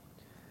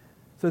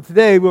So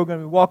today we're going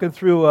to be walking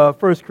through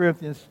 1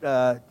 Corinthians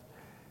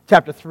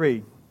chapter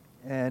 3.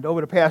 And over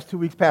the past 2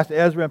 weeks, Pastor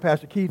Ezra and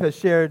Pastor Keith has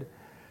shared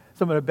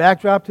some of the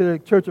backdrop to the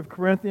Church of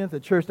Corinthians, a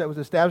church that was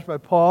established by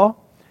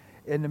Paul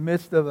in the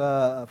midst of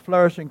a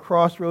flourishing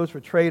crossroads for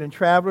trade and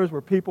travelers,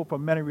 where people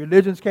from many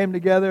religions came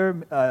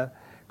together,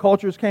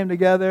 cultures came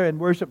together and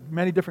worshiped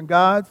many different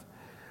gods.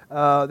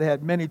 They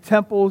had many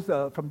temples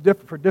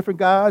for different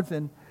gods,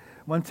 and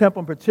one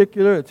temple in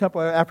particular, the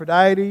temple of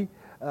Aphrodite,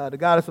 the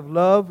goddess of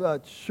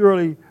love,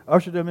 surely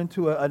ushered them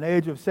into an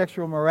age of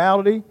sexual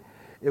morality.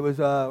 It was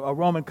a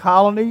Roman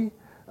colony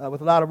with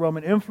a lot of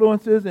Roman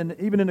influences, and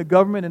even in the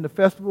government, in the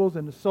festivals,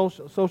 and the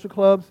social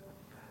clubs,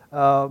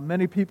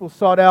 many people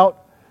sought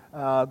out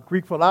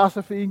Greek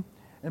philosophy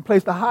and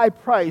placed a high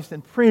price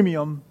and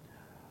premium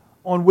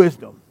on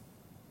wisdom.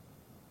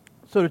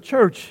 So the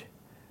church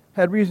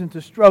had reason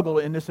to struggle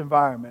in this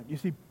environment. You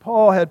see,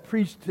 Paul had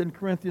preached in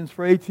Corinthians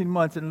for 18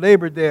 months and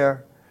labored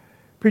there,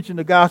 preaching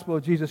the gospel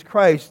of Jesus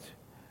Christ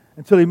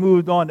until he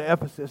moved on to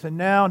Ephesus. And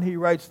now he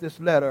writes this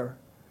letter,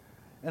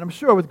 and I'm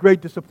sure with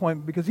great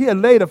disappointment, because he had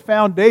laid a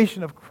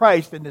foundation of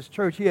Christ in this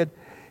church. He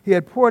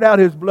had poured out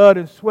his blood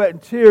and sweat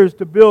and tears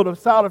to build a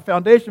solid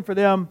foundation for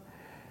them.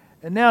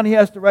 And now he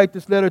has to write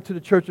this letter to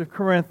the church of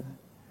Corinth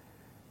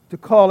to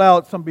call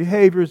out some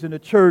behaviors in the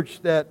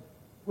church that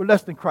were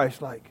less than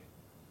Christ-like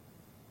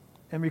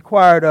and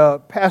required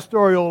a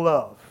pastoral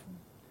love,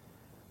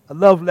 a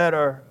love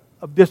letter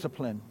of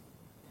discipline.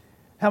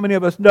 How many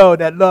of us know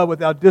that love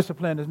without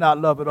discipline is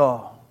not love at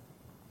all?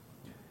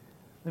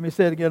 Let me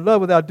say it again. Love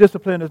without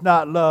discipline is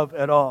not love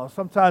at all.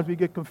 Sometimes we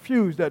get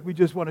confused that we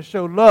just want to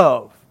show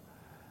love.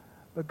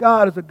 But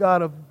God is a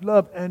God of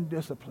love and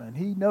discipline.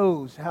 He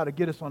knows how to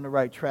get us on the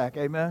right track.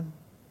 Amen?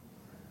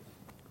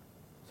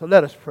 So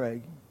let us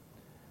pray.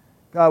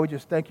 God, we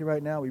just thank you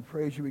right now. We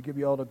praise you. We give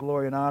you all the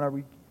glory and honor.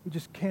 We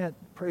just can't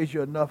praise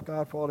you enough,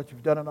 God, for all that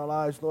you've done in our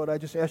lives. Lord, I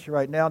just ask you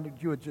right now that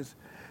you would just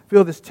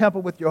fill this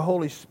temple with your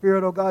Holy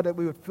Spirit, oh God, that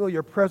we would feel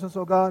your presence,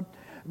 oh God,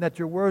 and that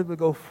your word would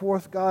go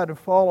forth, God, and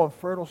fall on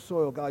fertile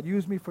soil, God.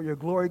 Use me for your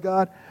glory,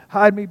 God.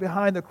 Hide me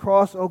behind the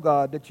cross, oh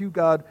God, that you,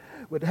 God,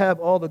 would have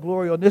all the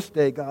glory on this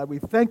day, God. We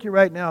thank you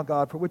right now,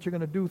 God, for what you're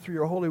going to do through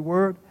your holy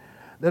word.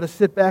 Let us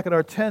sit back in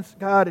our tents,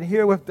 God, and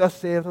hear what thus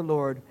saith the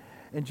Lord.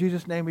 In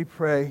Jesus' name we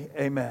pray,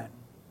 amen.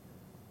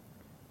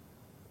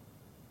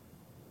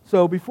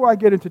 So before I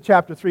get into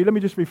chapter 3, let me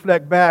just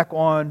reflect back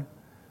on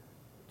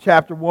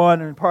chapter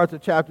 1 and parts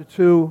of chapter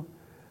 2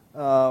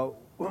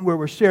 where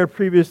were shared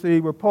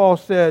previously, where Paul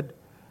said,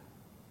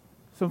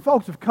 some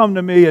folks have come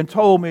to me and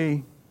told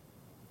me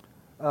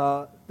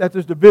that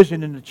there's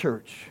division in the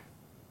church.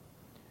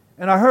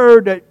 And I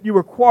heard that you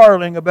were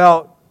quarreling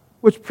about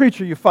which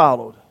preacher you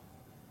followed.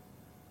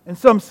 And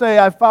some say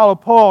I follow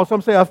Paul,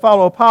 some say I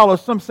follow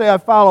Apollos, some say I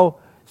follow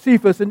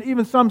Cephas, and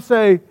even some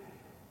say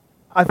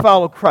I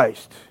follow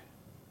Christ.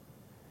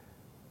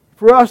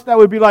 For us, that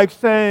would be like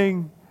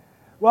saying,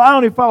 well, I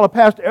only follow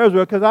Pastor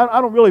Ezra because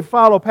I don't really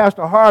follow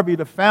Pastor Harvey,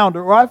 the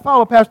founder, or I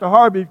follow Pastor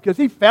Harvey because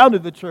he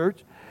founded the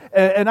church,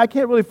 and I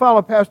can't really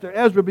follow Pastor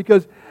Ezra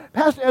because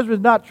Pastor Ezra is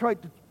not the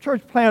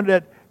church planter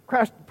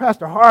that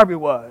Pastor Harvey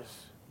was.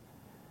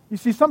 You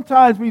see,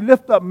 sometimes we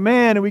lift up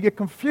man and we get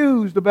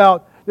confused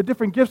about the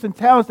different gifts and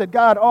talents that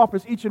God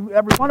offers each and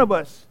every one of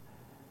us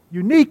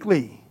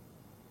uniquely.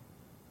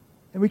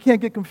 And we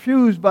can't get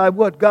confused by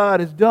what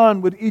God has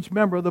done with each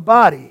member of the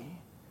body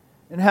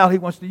and how he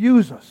wants to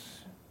use us.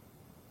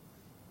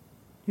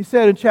 He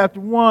said in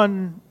chapter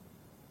 1,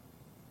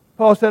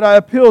 Paul said, I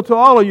appeal to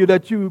all of you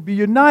that you be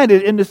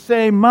united in the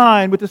same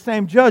mind with the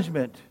same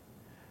judgment,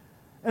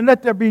 and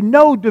let there be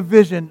no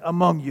division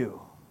among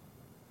you.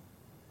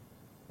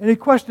 And he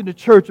questioned the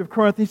church of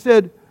Corinth. He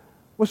said,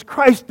 was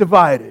Christ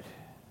divided?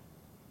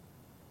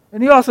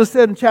 And he also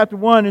said in chapter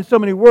 1 in so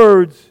many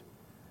words,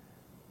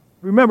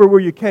 remember where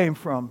you came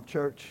from,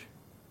 church.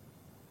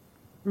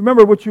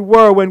 Remember what you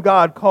were when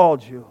God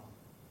called you.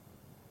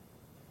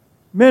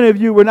 Many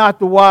of you were not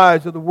the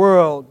wise of the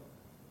world,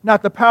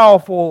 not the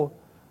powerful,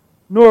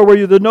 nor were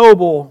you the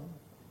noble.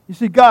 You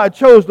see, God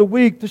chose the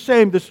weak to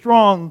shame the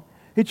strong.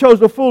 He chose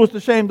the foolish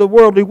to shame the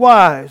worldly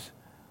wise.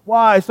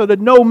 Why? So that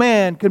no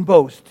man can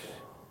boast.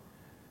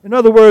 In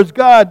other words,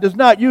 God does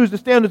not use the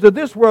standards of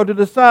this world to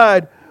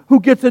decide who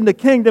gets in the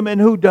kingdom and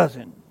who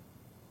doesn't.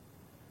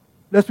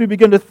 Lest we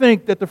begin to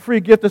think that the free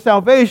gift of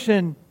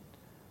salvation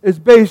is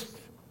based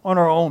on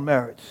our own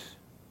merits.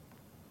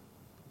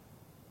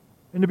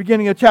 In the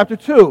beginning of chapter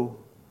 2,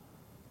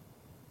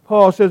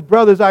 Paul says,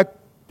 brothers, I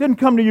didn't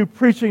come to you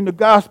preaching the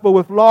gospel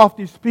with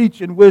lofty speech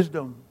and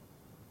wisdom.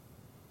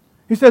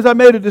 He says, I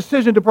made a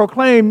decision to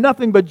proclaim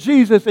nothing but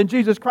Jesus and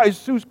Jesus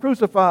Christ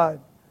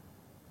crucified.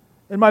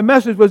 And my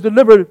message was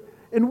delivered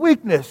in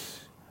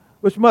weakness,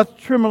 with much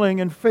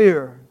trembling and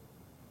fear.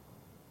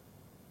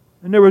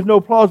 And there was no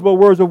plausible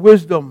words of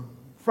wisdom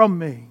from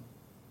me.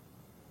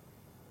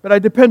 But I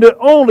depended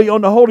only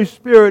on the Holy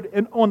Spirit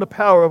and on the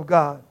power of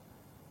God,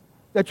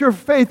 that your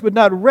faith would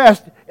not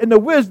rest in the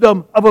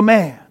wisdom of a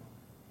man.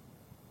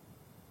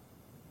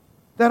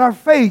 That our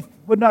faith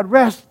would not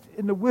rest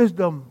in the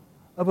wisdom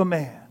of a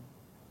man.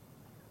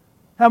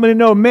 How many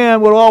know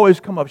man will always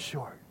come up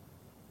short?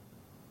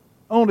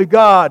 Only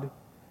God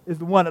is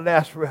the one that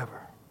lasts forever.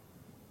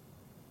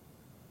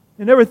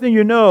 And everything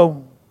you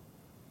know,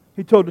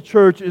 he told the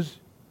church, is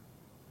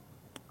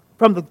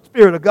from the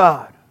Spirit of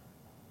God.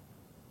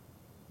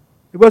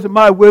 It wasn't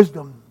my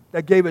wisdom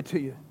that gave it to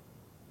you.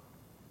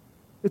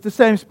 It's the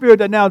same Spirit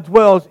that now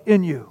dwells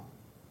in you.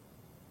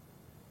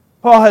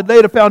 Paul had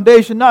laid a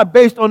foundation not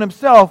based on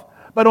himself,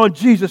 but on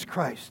Jesus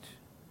Christ.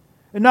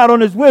 And not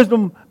on his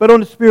wisdom, but on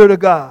the Spirit of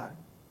God.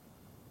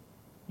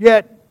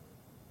 Yet,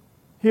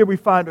 here we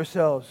find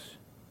ourselves,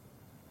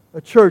 a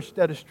church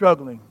that is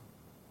struggling,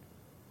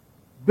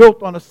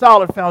 built on a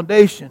solid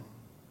foundation,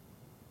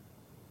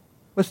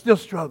 but still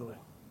struggling.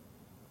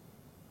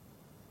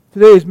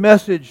 Today's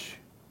message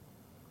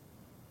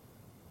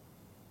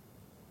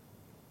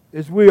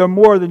is we are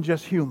more than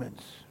just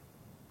humans.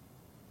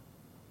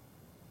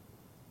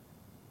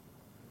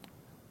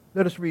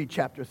 Let us read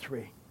chapter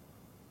 3.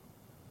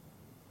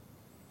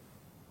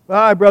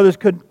 I, brothers,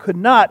 could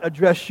not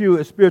address you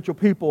as spiritual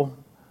people,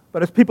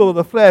 but as people of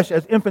the flesh,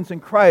 as infants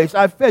in Christ.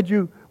 I fed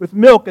you with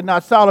milk and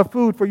not solid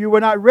food, for you were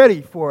not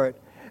ready for it.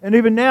 And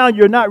even now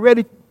you're not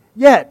ready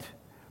yet,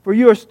 for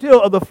you are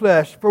still of the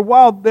flesh. For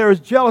while there is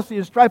jealousy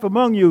and strife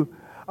among you,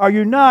 are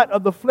you not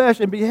of the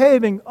flesh and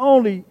behaving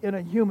only in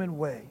a human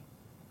way?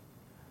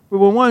 For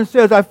when one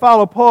says, I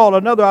follow Paul,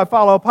 another, I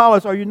follow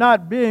Apollos, are you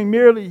not being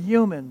merely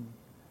human?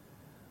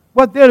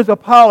 What then is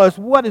Apollos?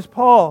 What is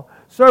Paul?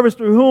 Servants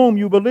through whom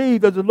you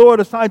believed, as the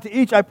Lord assigned to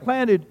each. I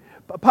planted,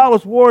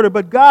 Apollos watered,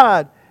 but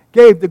God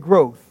gave the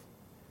growth.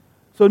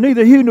 So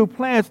neither he who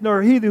plants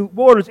nor he who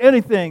waters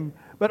anything,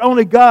 but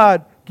only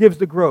God gives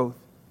the growth.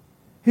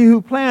 He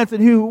who plants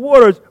and he who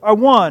waters are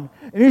one,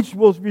 and each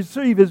will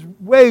receive his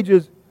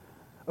wages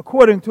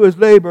according to his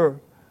labor.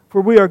 For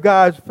we are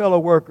God's fellow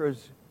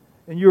workers,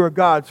 and you are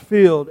God's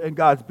field and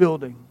God's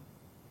building.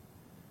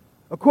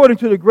 According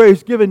to the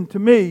grace given to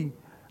me,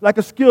 like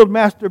a skilled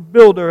master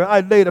builder, I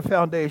laid a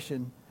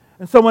foundation,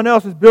 and someone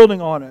else is building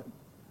on it.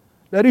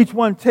 Let each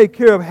one take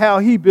care of how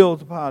he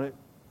builds upon it.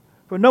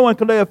 For no one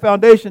can lay a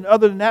foundation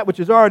other than that which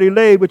is already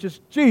laid, which is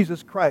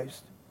Jesus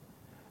Christ.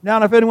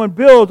 Now, if anyone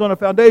builds on a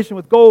foundation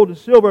with gold and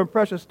silver and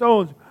precious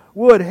stones,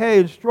 wood, hay,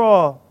 and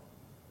straw,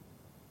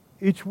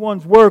 each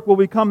one's work will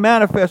become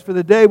manifest, for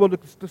the day will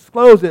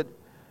disclose it,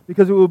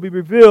 because it will be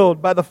revealed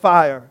by the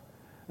fire.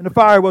 And the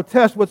fire will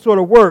test what sort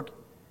of work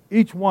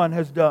each one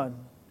has done.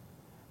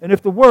 And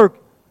if the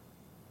work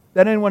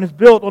that anyone has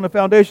built on the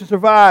foundation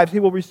survives, he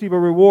will receive a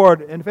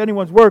reward. And if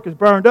anyone's work is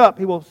burned up,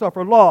 he will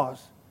suffer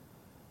loss,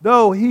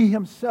 though he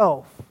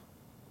himself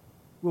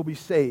will be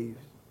saved,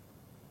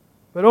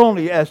 but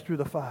only as through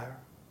the fire.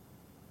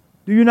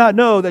 Do you not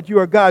know that you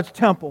are God's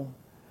temple,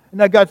 and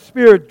that God's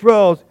Spirit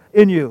dwells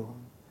in you?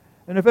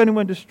 And if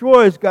anyone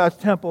destroys God's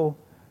temple,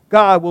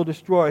 God will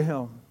destroy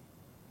him.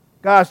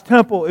 God's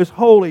temple is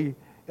holy,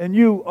 and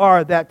you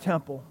are that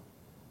temple.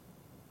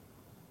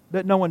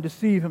 Let no one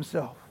deceive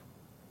himself.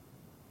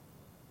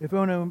 If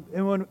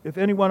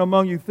anyone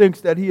among you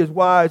thinks that he is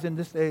wise in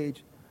this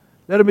age,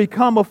 let him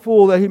become a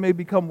fool that he may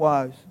become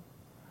wise.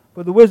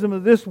 For the wisdom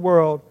of this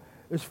world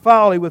is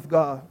folly with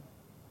God.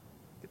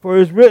 For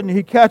it is written,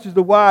 he catches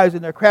the wise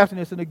in their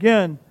craftiness. And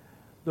again,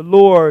 the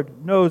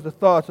Lord knows the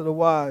thoughts of the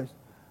wise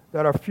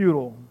that are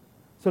futile.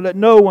 So let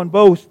no one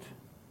boast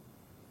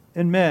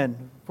in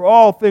men. For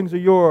all things are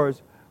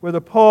yours, whether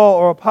Paul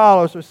or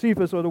Apollos or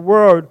Cephas or the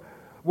world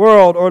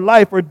or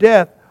life or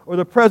death or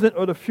the present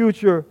or the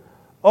future,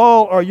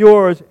 all are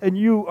yours, and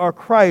you are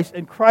Christ,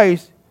 and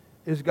Christ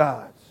is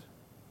God's.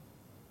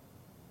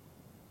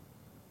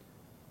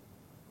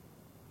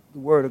 The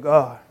Word of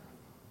God.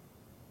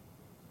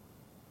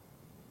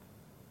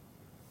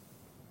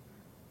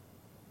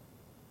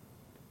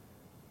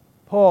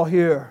 Paul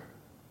here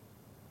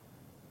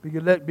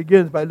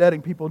begins by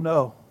letting people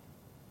know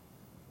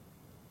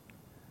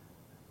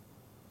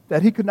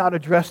that he could not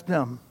address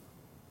them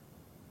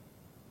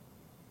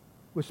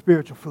with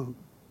spiritual food,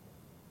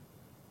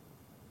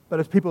 but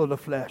as people of the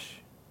flesh.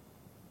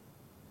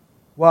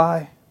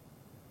 Why?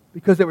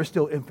 Because they were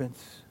still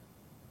infants.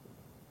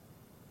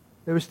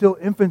 They were still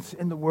infants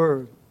in the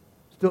Word,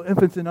 still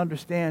infants in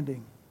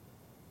understanding,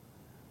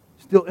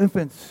 still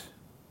infants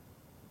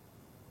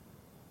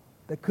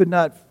that could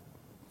not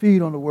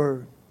feed on the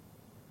Word.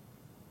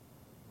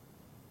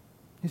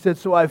 He said,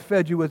 so I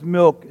fed you with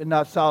milk and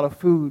not solid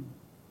food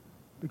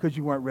because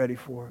you weren't ready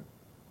for it.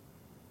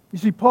 You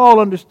see, Paul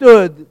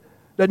understood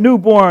that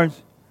newborns,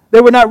 they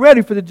were not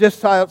ready for the just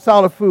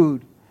solid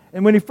food.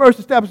 And when he first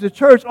established the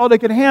church, all they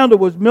could handle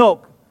was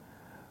milk.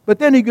 But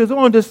then he goes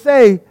on to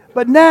say,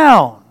 but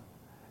now,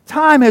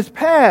 time has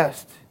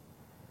passed,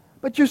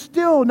 but you're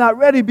still not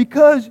ready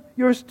because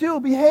you're still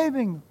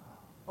behaving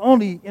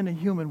only in a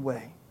human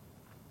way.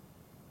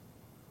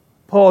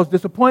 Paul's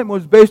disappointment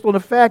was based on the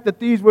fact that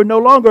these were no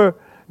longer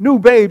new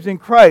babes in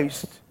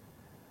Christ.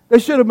 They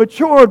should have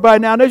matured by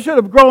now. They should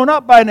have grown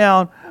up by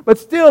now. But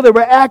still they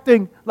were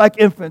acting like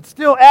infants.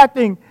 Still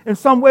acting in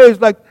some ways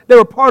like they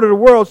were part of the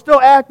world. Still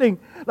acting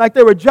like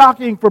they were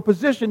jockeying for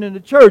position in the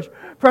church.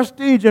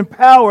 Prestige and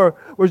power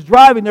was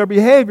driving their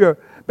behavior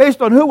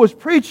based on who was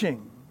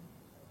preaching.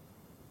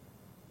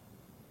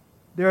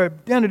 Their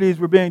identities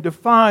were being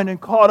defined and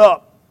caught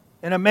up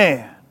in a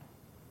man.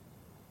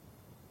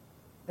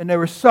 And they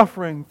were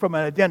suffering from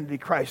an identity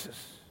crisis.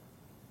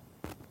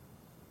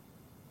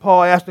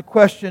 Paul asked the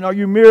question, are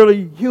you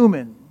merely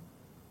human?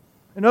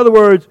 In other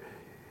words,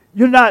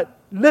 you're not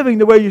living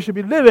the way you should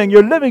be living.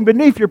 You're living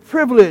beneath your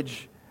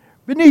privilege,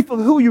 beneath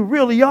who you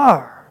really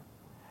are.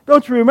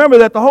 Don't you remember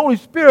that the Holy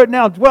Spirit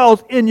now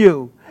dwells in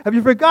you? Have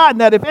you forgotten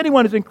that if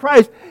anyone is in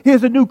Christ, he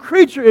is a new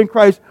creature in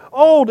Christ?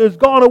 Old is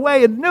gone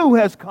away and new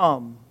has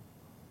come.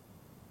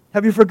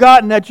 Have you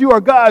forgotten that you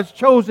are God's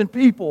chosen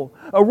people,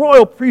 a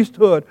royal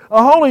priesthood,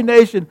 a holy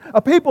nation,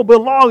 a people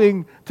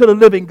belonging to the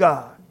living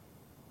God?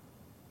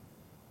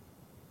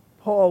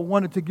 Paul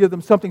wanted to give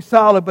them something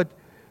solid, but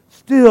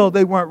still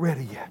they weren't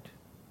ready yet.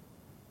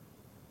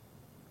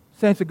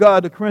 Saints of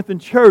God, the Corinthian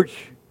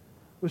church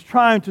was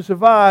trying to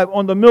survive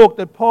on the milk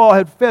that Paul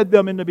had fed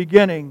them in the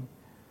beginning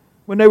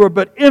when they were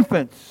but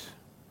infants.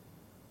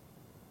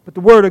 But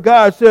the Word of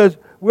God says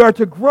we are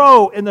to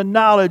grow in the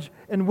knowledge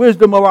and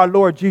wisdom of our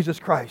Lord Jesus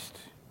Christ.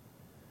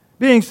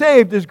 Being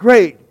saved is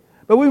great,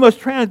 but we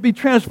must be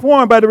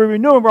transformed by the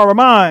renewing of our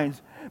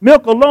minds.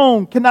 Milk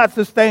alone cannot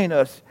sustain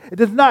us. It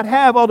does not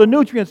have all the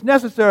nutrients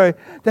necessary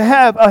to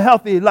have a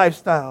healthy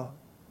lifestyle.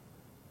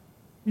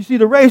 You see,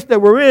 the race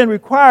that we're in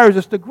requires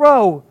us to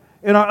grow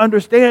in our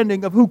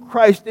understanding of who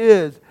Christ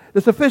is,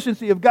 the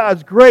sufficiency of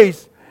God's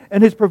grace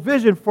and His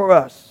provision for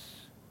us.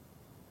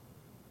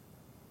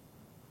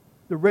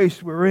 The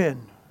race we're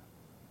in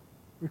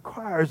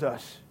requires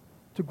us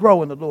to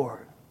grow in the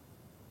Lord.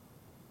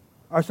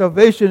 Our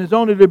salvation is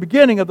only the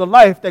beginning of the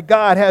life that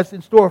God has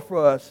in store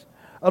for us.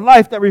 A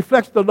life that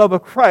reflects the love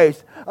of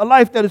Christ. A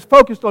life that is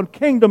focused on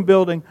kingdom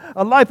building.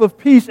 A life of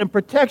peace and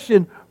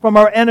protection from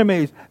our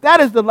enemies. That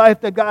is the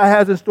life that God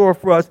has in store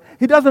for us.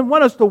 He doesn't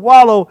want us to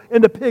wallow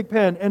in the pig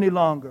pen any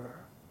longer.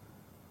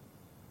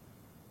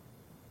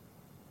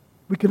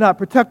 We cannot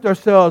protect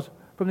ourselves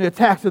from the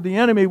attacks of the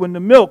enemy when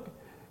the milk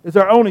is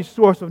our only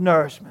source of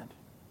nourishment.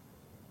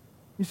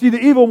 You see, the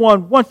evil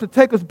one wants to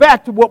take us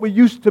back to what we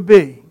used to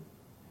be.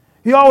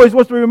 He always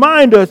wants to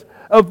remind us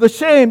of the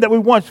shame that we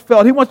once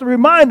felt. He wants to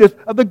remind us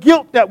of the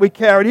guilt that we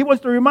carried. He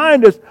wants to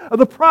remind us of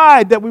the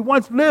pride that we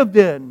once lived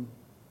in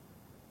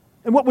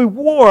and what we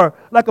wore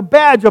like a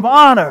badge of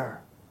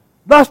honor,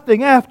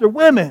 lusting after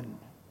women.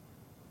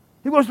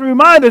 He wants to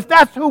remind us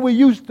that's who we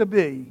used to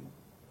be.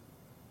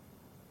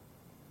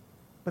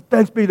 But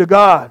thanks be to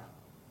God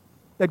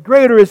that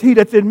greater is He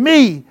that's in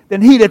me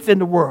than he that's in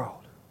the world.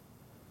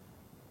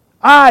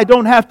 I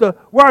don't have to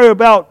worry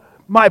about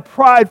my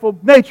prideful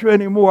nature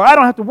anymore. I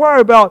don't have to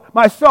worry about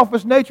my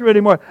selfish nature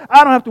anymore.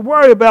 I don't have to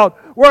worrying about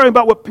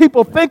what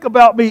people think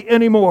about me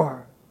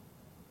anymore.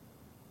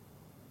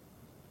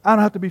 I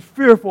don't have to be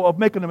fearful of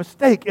making a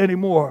mistake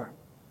anymore.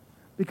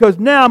 Because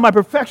now my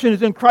perfection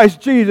is in Christ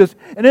Jesus,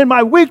 and in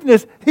my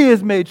weakness, He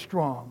is made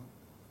strong.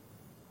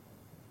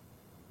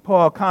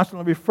 Paul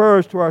constantly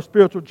refers to our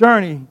spiritual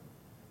journey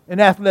in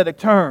athletic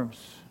terms.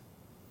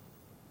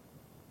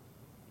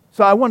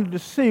 So I wanted to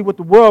see what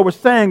the world was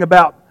saying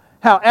about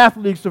how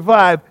athletes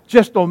survive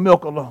just on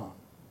milk alone.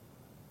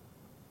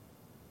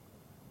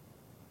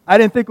 I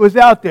didn't think it was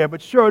out there,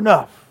 but sure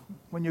enough,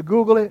 when you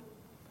Google it,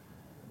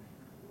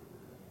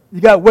 you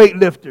got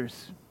weightlifters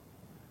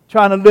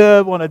trying to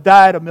live on a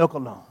diet of milk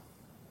alone.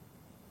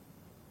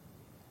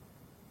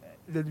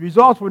 The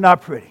results were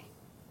not pretty.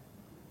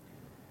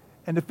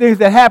 And the things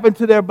that happen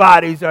to their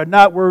bodies are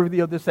not worthy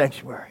of the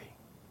sanctuary.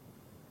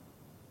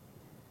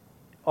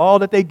 All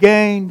that they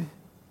gained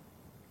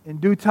in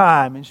due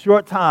time, in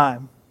short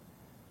time,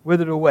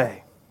 withered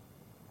away.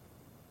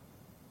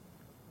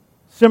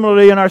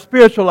 Similarly, in our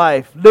spiritual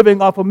life,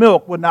 living off of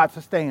milk would not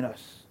sustain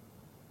us.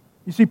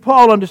 You see,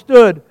 Paul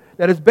understood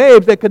that as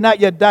babes, they could not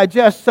yet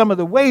digest some of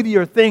the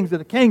weightier things of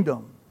the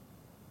kingdom.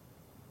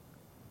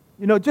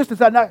 You know, just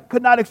as I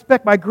could not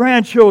expect my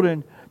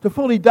grandchildren to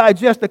fully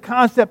digest the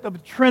concept of the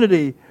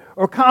Trinity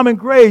or common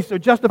grace or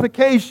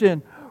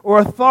justification or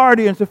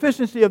authority and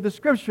sufficiency of the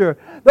Scripture,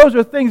 those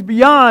are things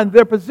beyond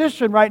their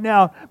position right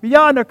now,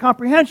 beyond their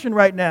comprehension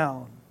right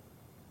now.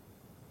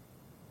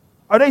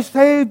 Are they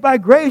saved by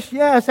grace?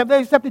 Yes. Have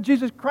they accepted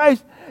Jesus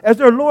Christ as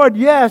their Lord?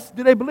 Yes.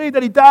 Do they believe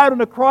that He died on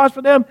the cross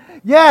for them?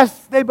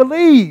 Yes, they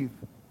believe.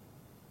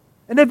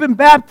 And they've been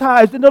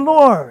baptized in the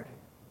Lord.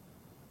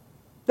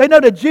 They know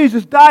that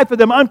Jesus died for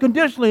them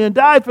unconditionally and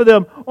died for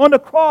them on the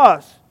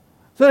cross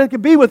so they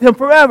could be with Him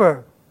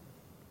forever.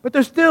 But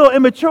they're still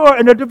immature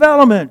in their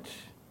development.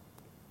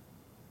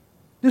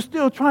 They're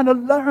still trying to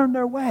learn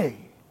their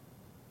way.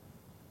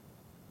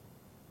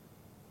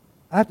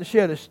 I have to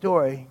share this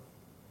story.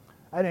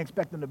 I didn't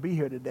expect them to be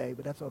here today,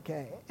 but that's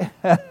okay.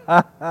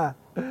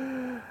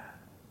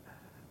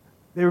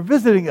 They were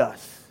visiting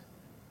us.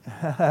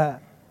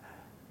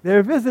 They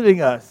were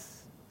visiting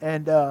us.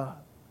 And the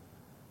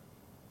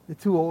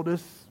two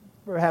oldest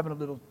were having a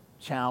little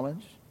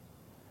challenge.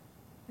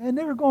 And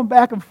they were going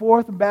back and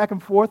forth and back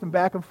and forth and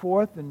back and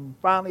forth. And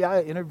finally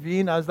I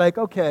intervened. I was like,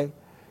 okay,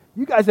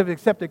 you guys have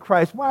accepted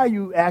Christ. Why are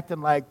you acting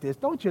like this?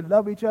 Don't you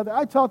love each other?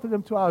 I talked to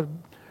them till I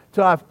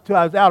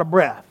was out of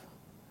breath.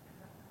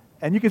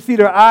 And you can see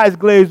their eyes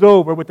glaze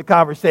over with the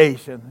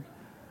conversation.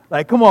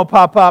 Like, come on,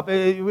 Pop,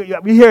 we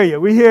hear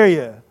you, we hear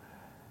you.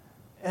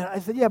 And I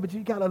said, yeah, but you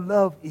got to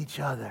love each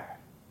other.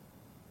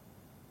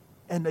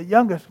 And the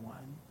youngest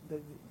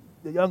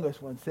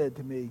one said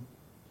to me,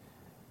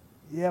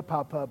 yeah,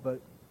 Papa, but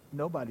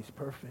nobody's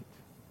perfect.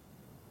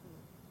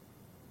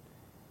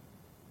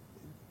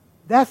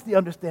 That's the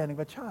understanding of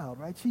a child,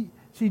 right?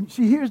 She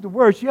hears the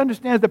word. She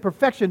understands that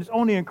perfection is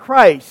only in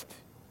Christ.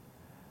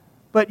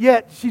 But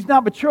yet, she's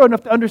not mature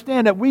enough to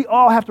understand that we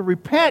all have to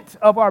repent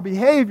of our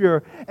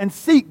behavior and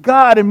seek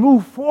God and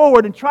move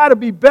forward and try to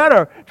be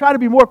better, try to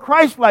be more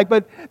Christ-like.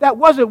 But that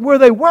wasn't where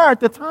they were at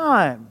the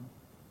time.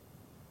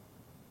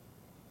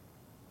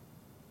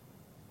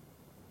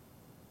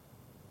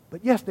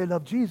 But yes, they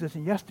love Jesus,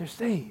 and yes, they're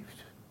saved.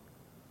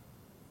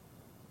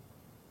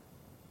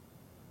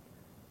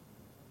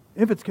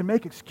 Infants can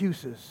make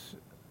excuses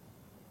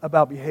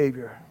about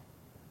behavior.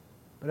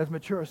 But as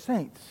mature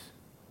saints,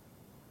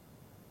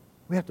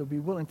 we have to be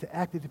willing to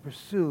actively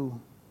pursue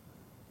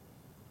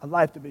a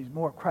life to be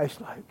more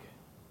Christ-like.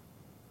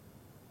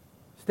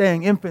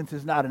 Staying infants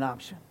is not an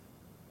option.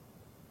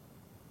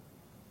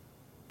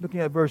 Looking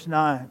at verse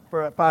 9,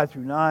 5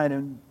 through 9,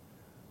 and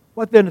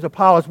what then is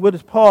Apollos? What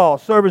is Paul?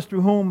 Servants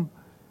through whom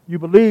you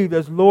believe,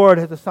 as Lord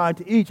has assigned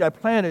to each. I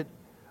planted,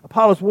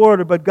 Apollos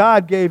watered, but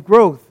God gave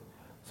growth.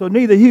 So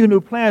neither he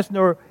who plants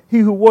nor he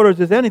who waters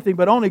is anything,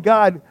 but only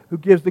God who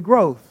gives the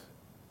growth.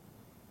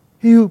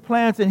 He who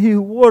plants and he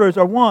who waters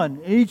are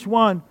one, and each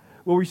one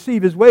will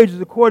receive his wages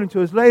according to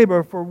his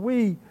labor, for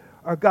we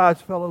are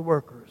God's fellow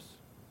workers.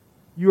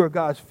 You are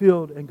God's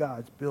field and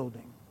God's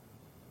building.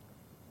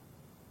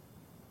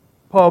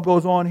 Paul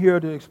goes on here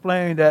to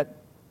explain that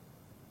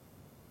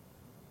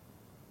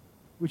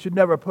we should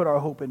never put our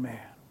hope in man.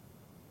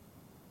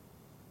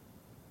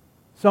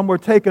 Some were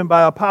taken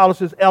by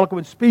Apollos'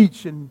 eloquent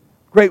speech and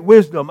great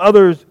wisdom.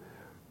 Others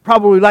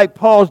probably like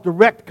Paul's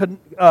direct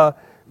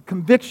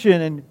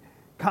conviction and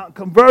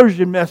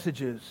conversion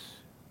messages.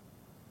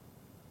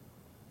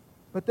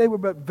 But they were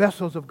but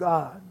vessels of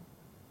God,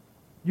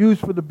 used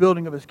for the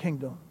building of His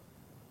kingdom,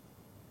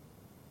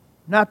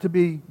 not to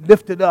be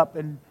lifted up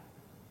and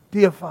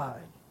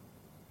deified.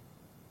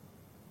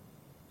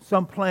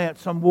 Some plant,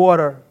 some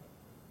water,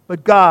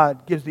 but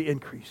God gives the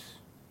increase.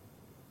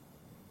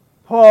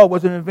 Paul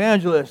was an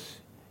evangelist.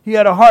 He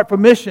had a heart for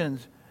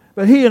missions,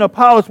 but he and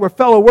Apollos were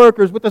fellow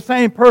workers with the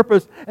same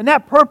purpose, and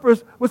that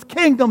purpose was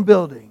kingdom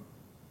building.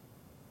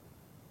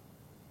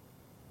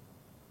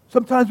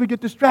 Sometimes we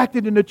get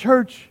distracted in the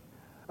church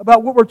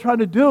about what we're trying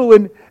to do,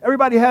 and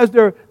everybody has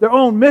their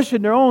own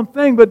mission, their own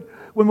thing, but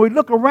when we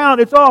look around,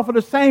 it's all for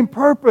the same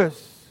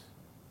purpose.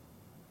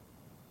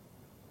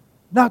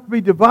 Not to be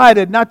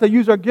divided, not to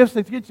use our gifts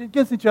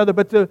against each other,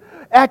 but to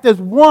act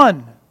as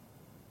one.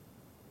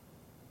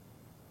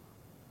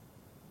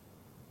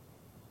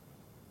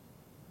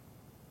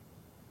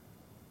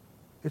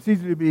 It's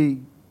easy to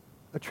be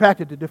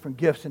attracted to different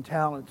gifts and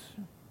talents,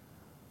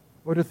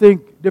 or to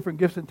think different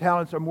gifts and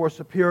talents are more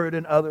superior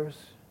than others,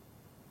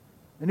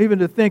 and even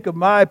to think of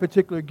my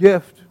particular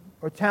gift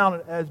or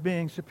talent as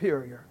being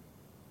superior.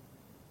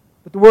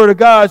 But the Word of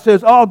God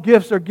says all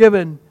gifts are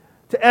given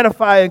to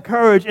edify,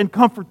 encourage, and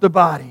comfort the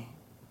body.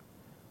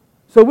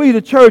 So we,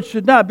 the church,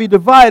 should not be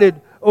divided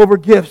over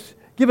gifts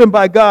given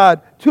by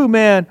God to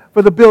man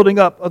for the building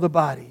up of the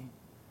body.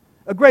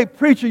 A great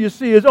preacher, you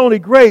see, is only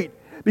great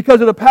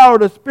because of the power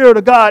of the Spirit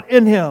of God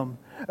in him.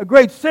 A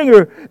great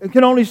singer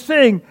can only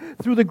sing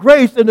through the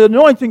grace and the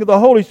anointing of the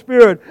Holy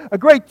Spirit. A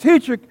great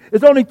teacher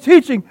is only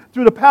teaching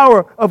through the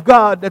power of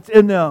God that's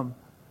in them.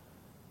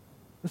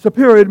 The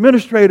superior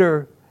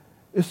administrator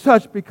is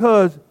such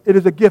because it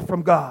is a gift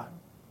from God.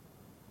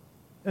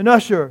 An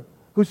usher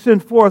who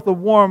sends forth a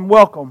warm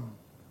welcome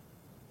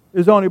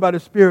is only by the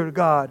Spirit of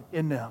God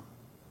in them.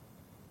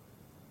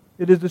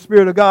 It is the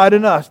Spirit of God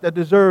in us that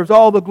deserves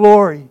all the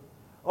glory,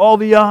 all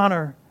the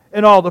honor,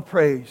 and all the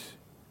praise.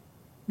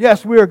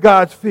 Yes, we are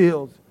God's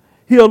fields.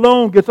 He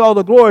alone gets all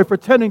the glory for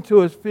tending to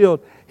His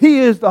field. He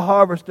is the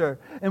harvester,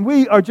 and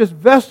we are just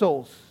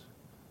vessels.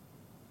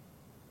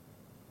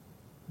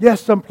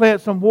 Yes, some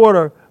plant, some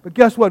water, but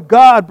guess what?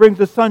 God brings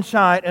the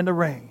sunshine and the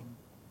rain.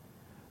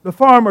 The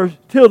farmers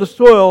till the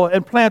soil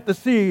and plant the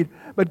seed,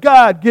 but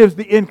God gives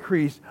the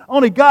increase.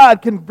 Only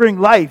God can bring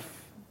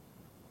life.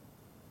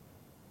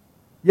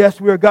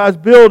 Yes, we are God's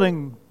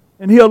building,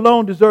 and He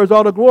alone deserves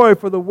all the glory,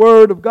 for the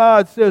Word of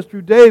God says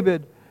through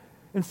David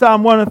in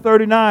Psalm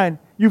 139,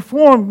 "You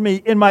formed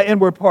me in my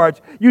inward parts.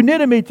 You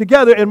knitted me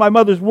together in my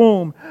mother's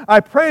womb.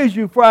 I praise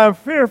you, for I am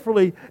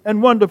fearfully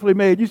and wonderfully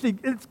made." You see,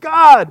 it's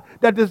God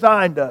that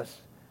designed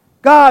us.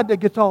 God that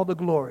gets all the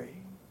glory.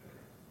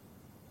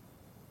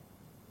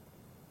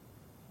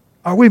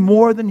 Are we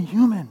more than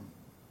human?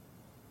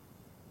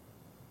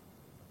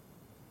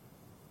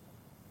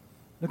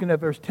 Looking at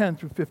verse 10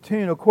 through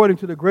 15, according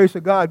to the grace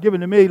of God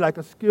given to me, like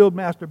a skilled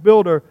master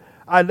builder,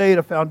 I laid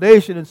a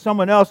foundation and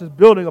someone else is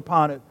building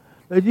upon it.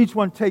 Let each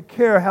one take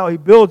care how he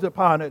builds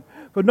upon it.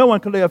 For no one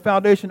can lay a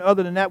foundation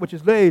other than that which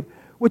is laid,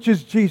 which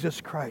is Jesus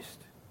Christ.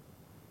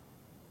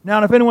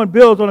 Now, if anyone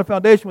builds on a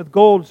foundation with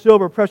gold,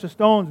 silver, precious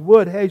stones,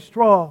 wood, hay,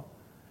 straw,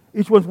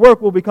 each one's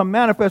work will become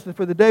manifested,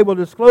 for the day will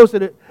disclose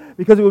it,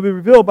 because it will be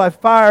revealed by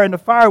fire, and the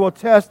fire will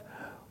test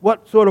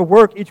what sort of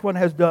work each one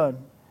has done.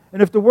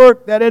 And if the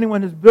work that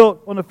anyone has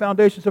built on the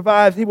foundation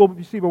survives, he will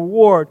receive a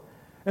reward.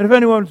 And if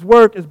anyone's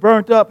work is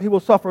burnt up, he will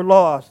suffer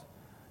loss,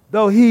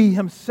 though he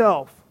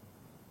himself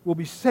will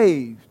be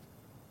saved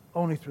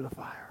only through the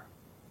fire.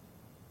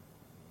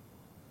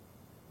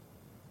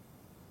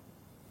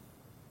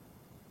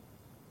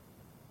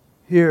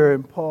 Here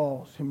in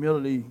Paul's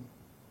humility,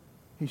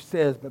 he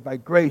says, but by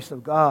grace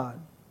of God,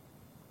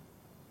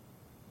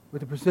 with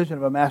the precision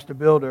of a master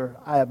builder,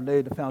 I have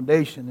laid the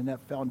foundation, and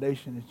that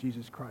foundation is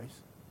Jesus Christ,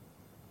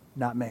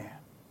 not man.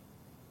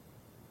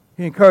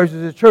 He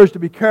encourages the church to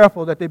be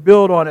careful that they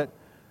build on it,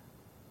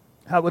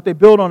 what they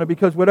build on it,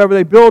 because whatever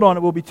they build on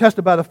it will be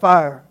tested by the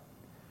fire.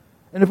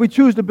 And if we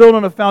choose to build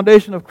on the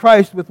foundation of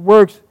Christ with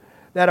works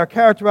that are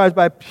characterized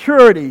by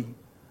purity,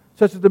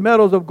 such as the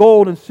metals of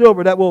gold and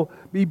silver that will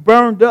be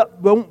burned up,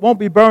 won't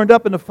be burned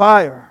up in the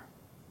fire.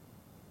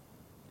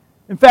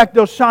 In fact,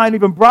 they'll shine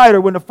even brighter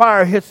when the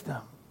fire hits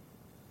them.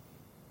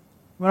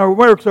 When our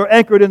works are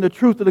anchored in the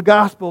truth of the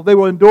gospel, they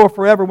will endure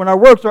forever. When our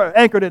works are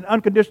anchored in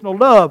unconditional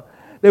love,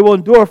 they will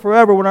endure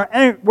forever. When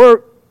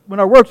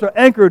our works are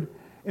anchored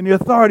in the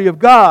authority of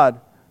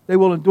God, they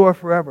will endure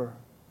forever.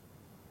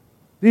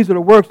 These are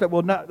the works that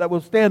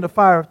will stand the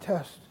fire of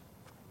test.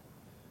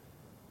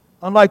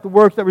 Unlike the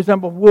works that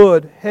resemble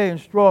wood, hay, and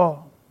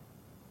straw,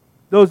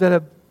 those that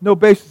have no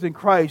basis in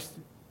Christ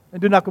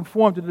and do not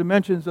conform to the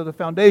dimensions of the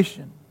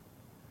foundation,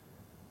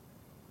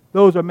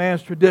 those are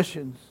man's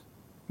traditions,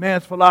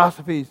 man's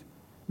philosophies,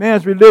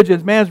 man's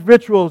religions, man's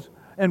rituals,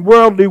 and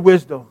worldly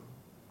wisdom.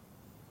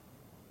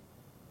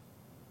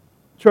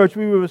 Church,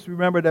 we must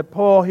remember that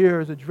Paul here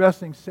is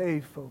addressing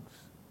saved folks,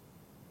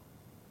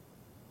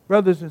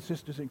 brothers and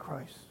sisters in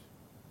Christ.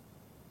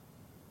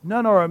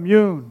 None are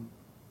immune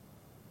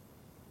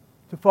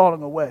to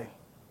falling away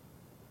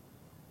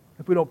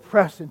if we don't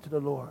press into the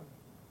Lord.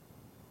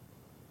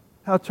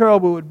 How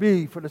terrible it would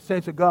be for the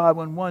saints of God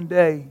when one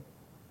day,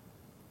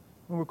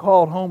 when we're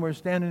called home, we're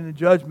standing in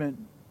judgment,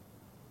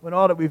 when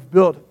all that we've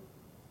built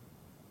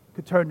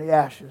could turn to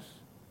ashes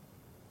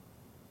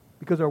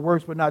because our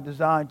works were not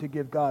designed to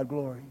give God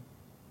glory.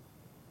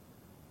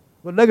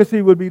 What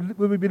legacy would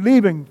we be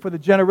leaving for the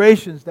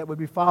generations that would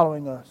be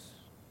following us?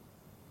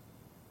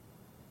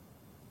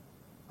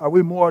 Are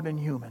we more than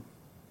human?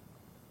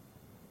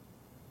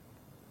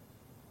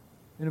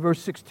 In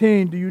verse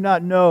 16, do you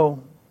not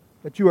know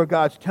that you are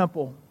God's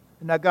temple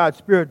and that God's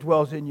Spirit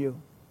dwells in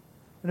you?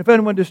 And if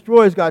anyone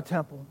destroys God's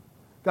temple,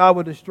 God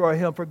will destroy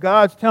him. For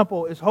God's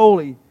temple is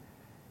holy,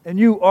 and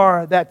you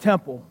are that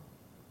temple.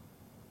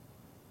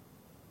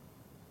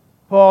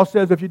 Paul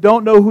says, if you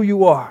don't know who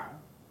you are,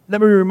 let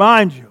me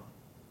remind you.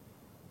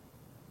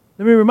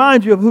 Let me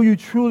remind you of who you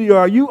truly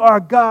are. You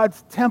are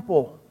God's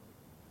temple,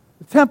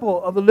 the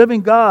temple of the living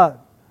God,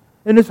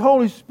 and His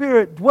Holy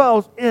Spirit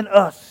dwells in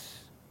us.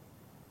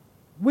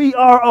 We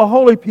are a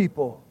holy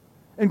people,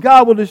 and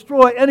God will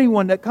destroy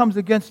anyone that comes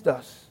against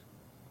us.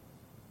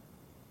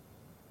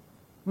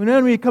 When an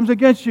enemy comes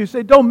against you,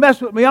 say, don't mess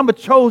with me, I'm a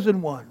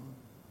chosen one.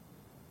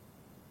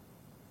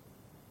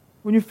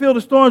 When you feel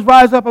the storms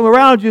rise up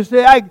around you,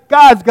 say,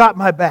 God's got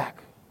my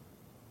back.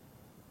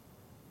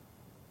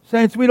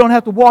 Saints, we don't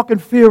have to walk in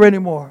fear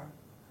anymore.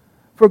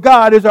 For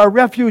God is our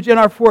refuge and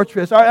our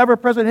fortress, our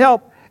ever-present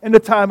help in the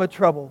time of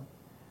trouble.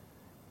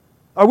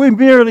 Are we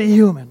merely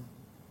human?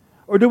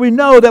 Or do we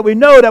know that we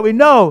know that we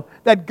know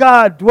that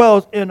God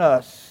dwells in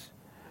us?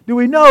 Do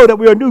we know that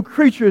we are new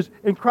creatures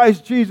in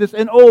Christ Jesus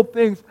and old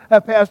things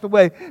have passed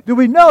away? Do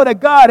we know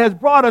that God has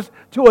brought us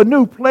to a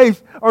new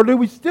place, or do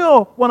we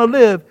still want to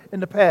live in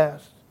the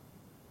past?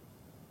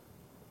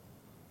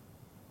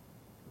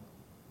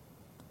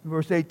 In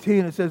verse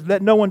 18 it says,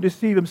 let no one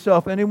deceive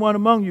himself. Anyone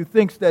among you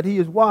thinks that he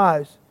is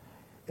wise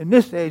in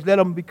this age, let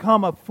him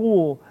become a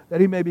fool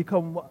that he may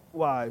become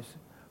wise.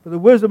 For the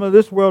wisdom of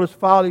this world is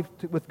folly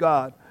with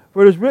God.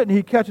 For it is written,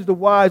 He catches the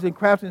wise in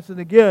craftiness, and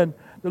again,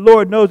 the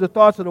Lord knows the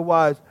thoughts of the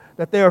wise,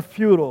 that they are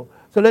futile.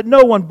 So let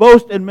no one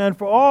boast in men,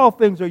 for all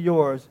things are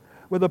yours,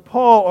 whether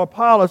Paul or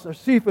Apollos or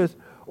Cephas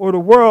or the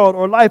world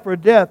or life or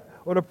death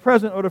or the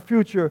present or the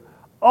future,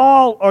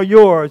 all are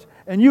yours,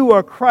 and you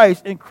are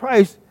Christ, and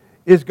Christ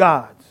is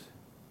God's.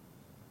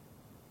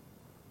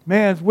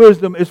 Man's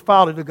wisdom is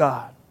folly to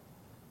God.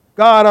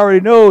 God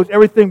already knows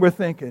everything we're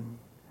thinking.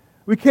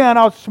 We can't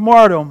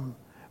outsmart Him.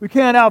 We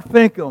can't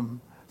outthink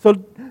Him. So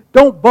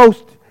don't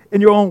boast in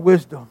your own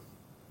wisdom.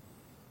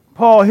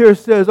 Paul here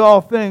says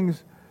all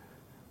things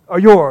are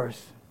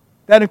yours.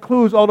 That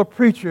includes all the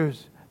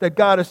preachers that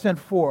God has sent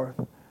forth.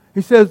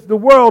 He says the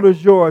world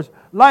is yours,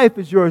 life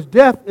is yours,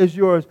 death is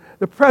yours,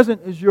 the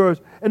present is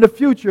yours, and the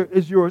future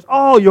is yours,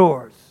 all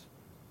yours.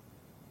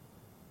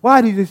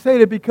 Why did he say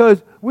that?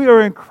 Because we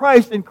are in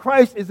Christ and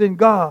Christ is in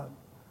God.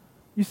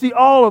 You see,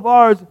 all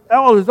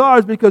is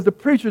ours because the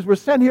preachers were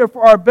sent here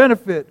for our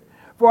benefit,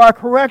 for our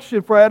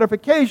correction, for our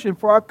edification,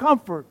 for our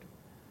comfort.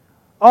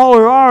 All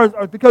are ours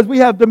because we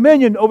have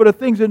dominion over the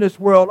things in this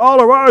world. All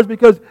are ours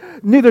because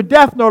neither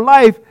death nor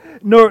life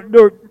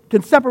nor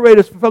can separate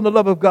us from the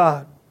love of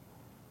God.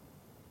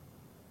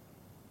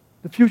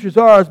 The future is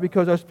ours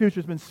because our future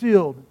has been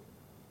sealed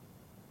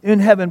in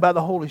heaven by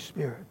the Holy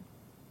Spirit.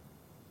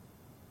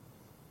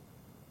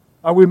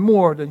 Are we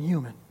more than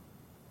human?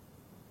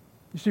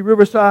 You see,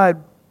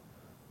 Riverside,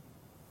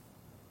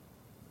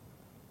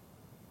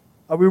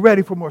 are we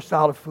ready for more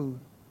solid food?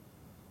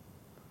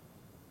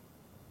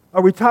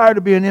 Are we tired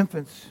of being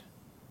infants,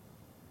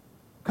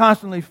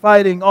 constantly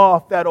fighting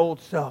off that old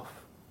self?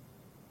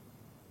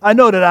 I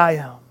know that I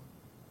am.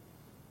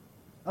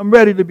 I'm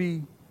ready to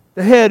be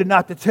the head and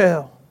not the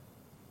tail.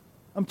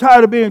 I'm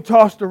tired of being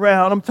tossed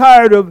around. I'm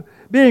tired of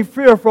being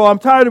fearful. I'm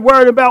tired of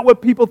worrying about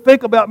what people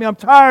think about me. I'm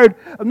tired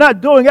of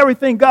not doing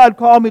everything God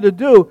called me to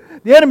do.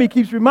 The enemy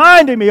keeps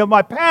reminding me of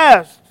my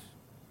past.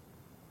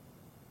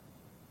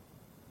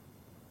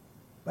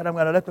 But I'm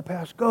going to let the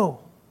past go.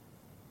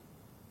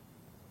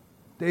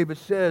 David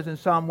says in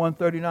Psalm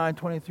 139,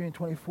 23 and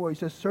 24, he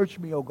says, "Search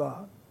me, O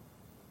God,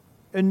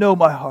 and know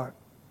my heart.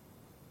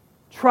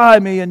 Try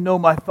me and know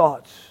my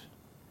thoughts,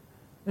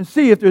 and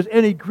see if there's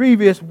any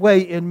grievous way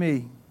in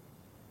me,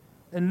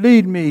 and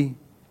lead me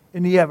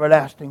in the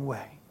everlasting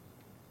way."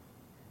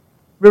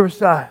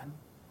 Riverside,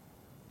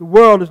 the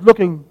world is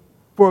looking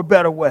for a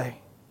better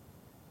way,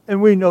 and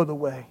we know the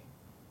way.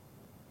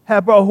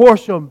 Hatboro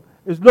Horsham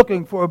is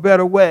looking for a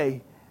better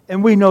way,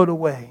 and we know the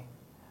way.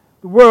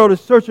 The world is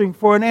searching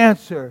for an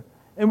answer,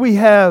 and we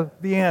have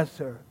the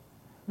answer.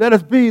 Let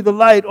us be the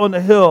light on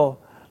the hill.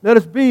 Let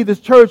us be this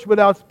church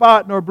without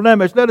spot nor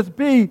blemish. Let us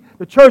be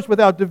the church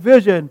without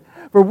division,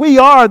 for we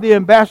are the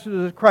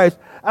ambassadors of Christ.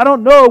 I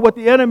don't know what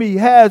the enemy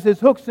has his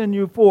hooks in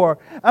you for.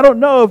 I don't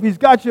know if he's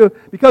got you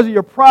because of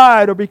your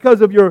pride or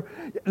because of your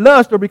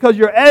lust or because of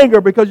your anger,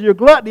 because of your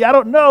gluttony. I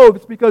don't know if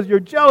it's because of your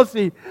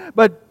jealousy.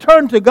 But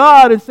turn to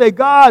God and say,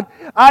 "God,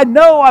 I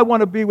know I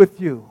want to be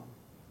with you."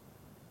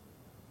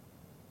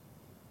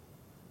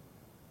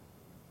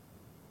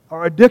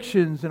 Our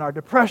addictions and our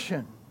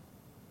depression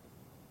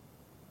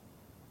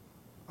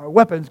are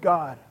weapons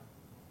God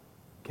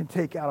can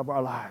take out of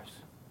our lives.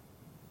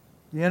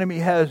 The enemy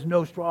has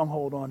no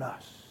stronghold on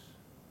us.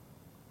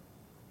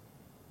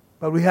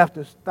 But we have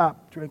to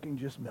stop drinking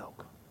just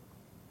milk.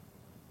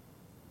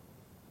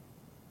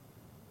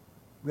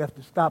 We have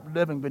to stop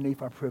living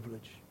beneath our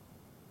privilege.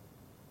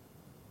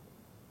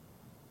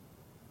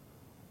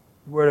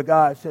 The Word of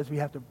God says we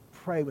have to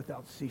pray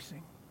without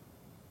ceasing.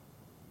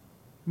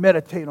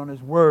 Meditate on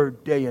His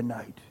Word day and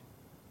night.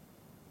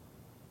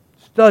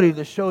 Study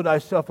to show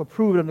thyself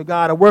approved unto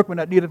God, a workman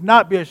that needeth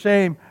not be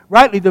ashamed,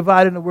 rightly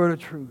dividing the word of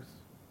truth.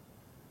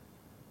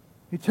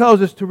 He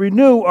tells us to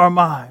renew our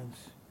minds.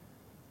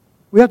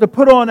 We have to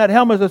put on that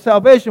helmet of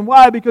salvation.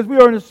 Why? Because we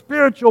are in a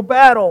spiritual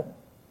battle.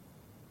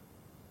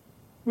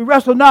 We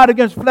wrestle not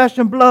against flesh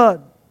and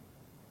blood,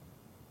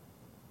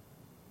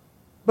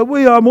 but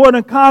we are more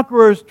than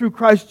conquerors through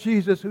Christ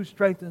Jesus who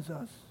strengthens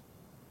us.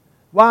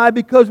 Why?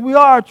 Because we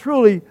are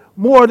truly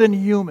more than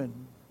human.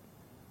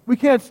 We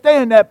can't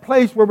stay in that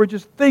place where we're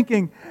just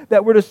thinking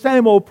that we're the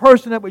same old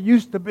person that we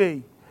used to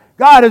be.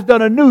 God has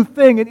done a new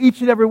thing in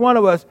each and every one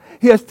of us.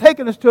 He has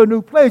taken us to a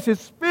new place. His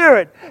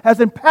Spirit has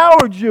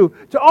empowered you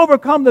to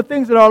overcome the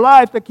things in our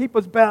lives that keep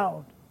us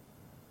bound.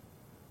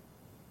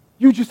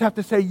 You just have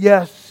to say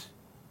yes,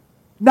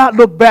 not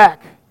look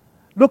back.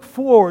 Look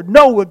forward.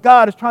 Know what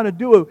God is trying to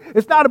do.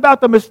 It's not about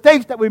the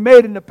mistakes that we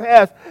made in the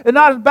past. It's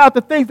not about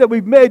the things that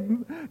we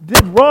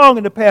did wrong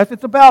in the past.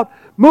 It's about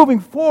moving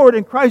forward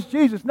in Christ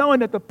Jesus, knowing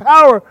that the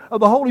power of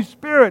the Holy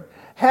Spirit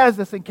has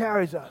us and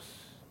carries us.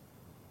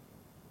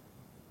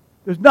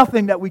 There's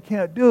nothing that we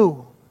can't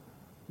do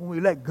when we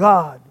let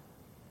God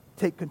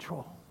take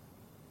control.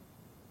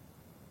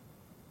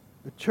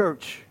 The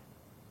church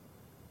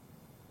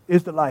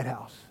is the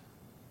lighthouse.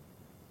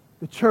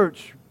 The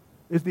church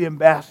is the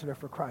ambassador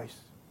for Christ.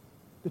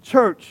 The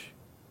church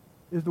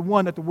is the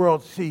one that the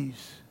world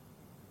sees.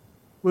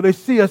 Will they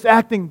see us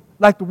acting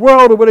like the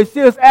world, or will they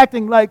see us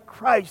acting like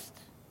Christ?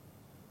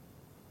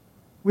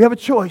 We have a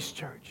choice,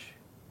 church.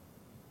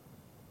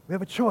 We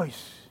have a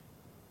choice.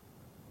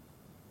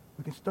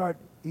 We can start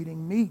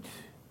eating meat,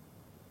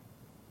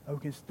 or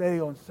we can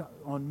stay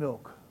on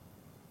milk.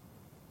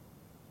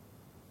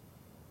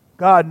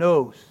 God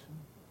knows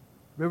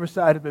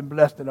Riverside has been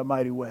blessed in a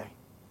mighty way.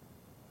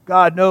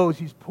 God knows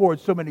He's poured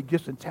so many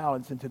gifts and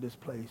talents into this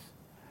place.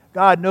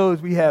 God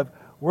knows we have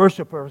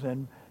worshipers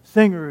and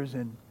singers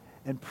and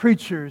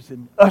preachers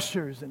and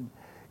ushers. And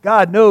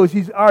God knows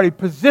He's already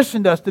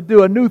positioned us to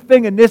do a new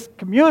thing in this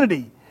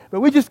community. But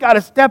we just got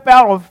to step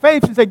out on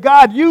faith and say,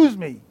 "God, use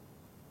me.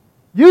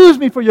 Use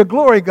me for your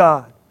glory,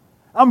 God.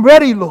 I'm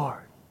ready,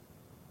 Lord."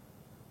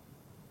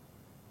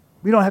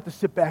 We don't have to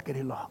sit back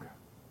any longer.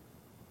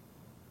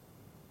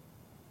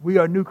 We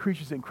are new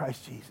creatures in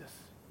Christ Jesus.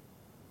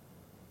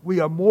 we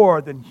are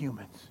more than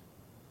humans.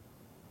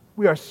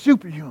 We are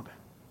superhuman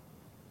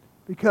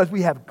because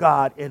we have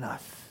God in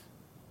us.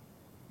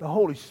 The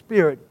Holy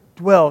Spirit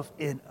dwells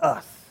in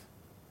us.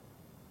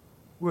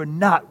 We're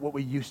not what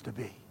we used to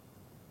be.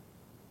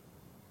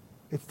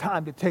 It's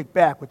time to take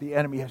back what the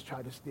enemy has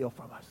tried to steal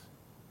from us.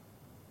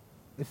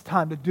 It's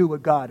time to do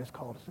what God has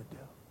called us to do.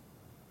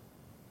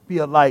 Be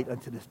a light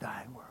unto this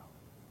dying world.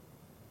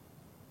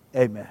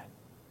 Amen.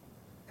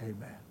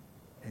 Amen.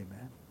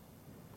 Amen.